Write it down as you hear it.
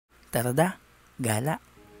Tara da, gala!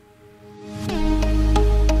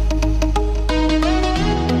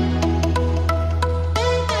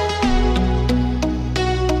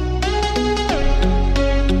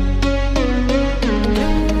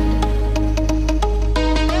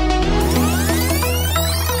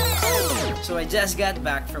 So I just got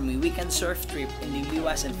back from a weekend surf trip in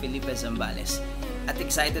Liwliwa San Felipe, Zambales. At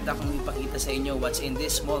excited akong ipakita sa inyo what's in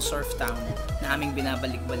this small surf town na aming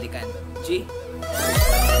binabalik-balikan. G?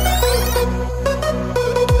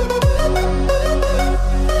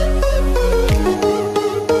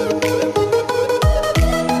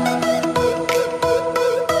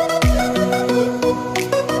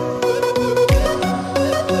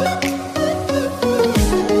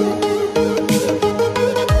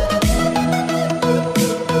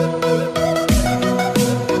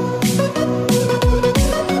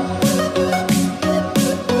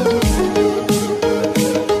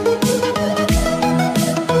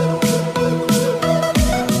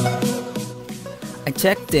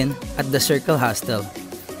 Checked in at the Circle Hostel,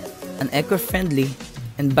 an eco-friendly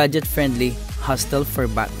and budget-friendly hostel for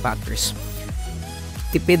backpackers.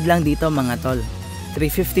 Tipid lang dito mga tol,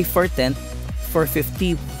 $350 for tent,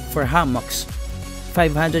 $450 for hammocks,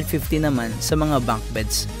 $550 naman sa mga bunk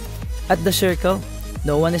beds. At the Circle,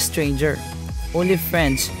 no one is stranger, only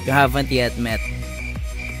friends you haven't yet met.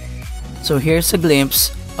 So here's a glimpse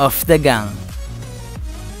of the gang.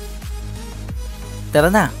 Tara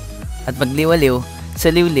na, at magliwaliw sa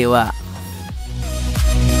Liwliwa.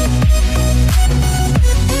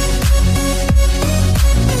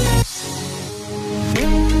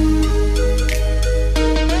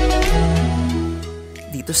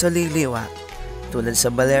 Dito sa Liwliwa, tulad sa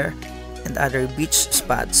Baler and other beach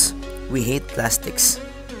spots, we hate plastics.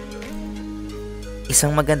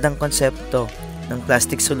 Isang magandang konsepto ng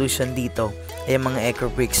plastic solution dito ay ang mga eco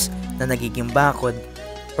bricks na nagiging bakod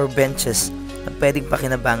or benches na pwedeng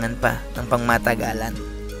pakinabangan pa ng pangmatagalan.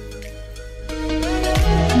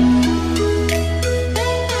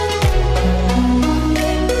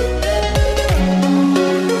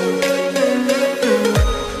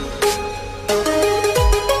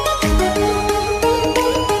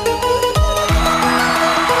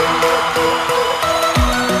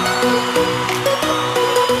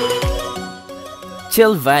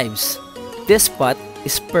 Chill vibes. This spot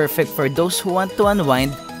is perfect for those who want to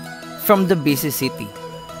unwind from the busy city.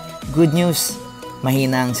 Good news,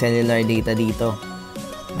 mahina ang cellular data dito.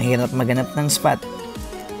 Mahirap maghanap ng spot.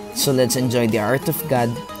 So let's enjoy the art of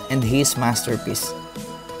God and His masterpiece,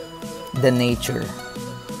 the nature.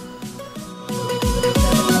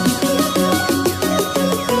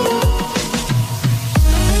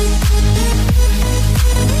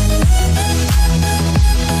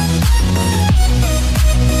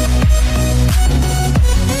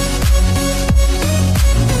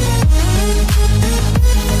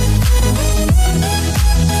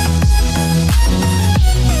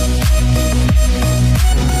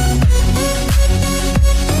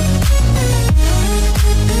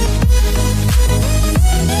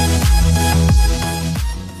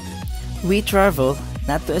 We travel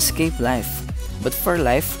not to escape life, but for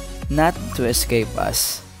life not to escape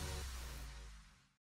us.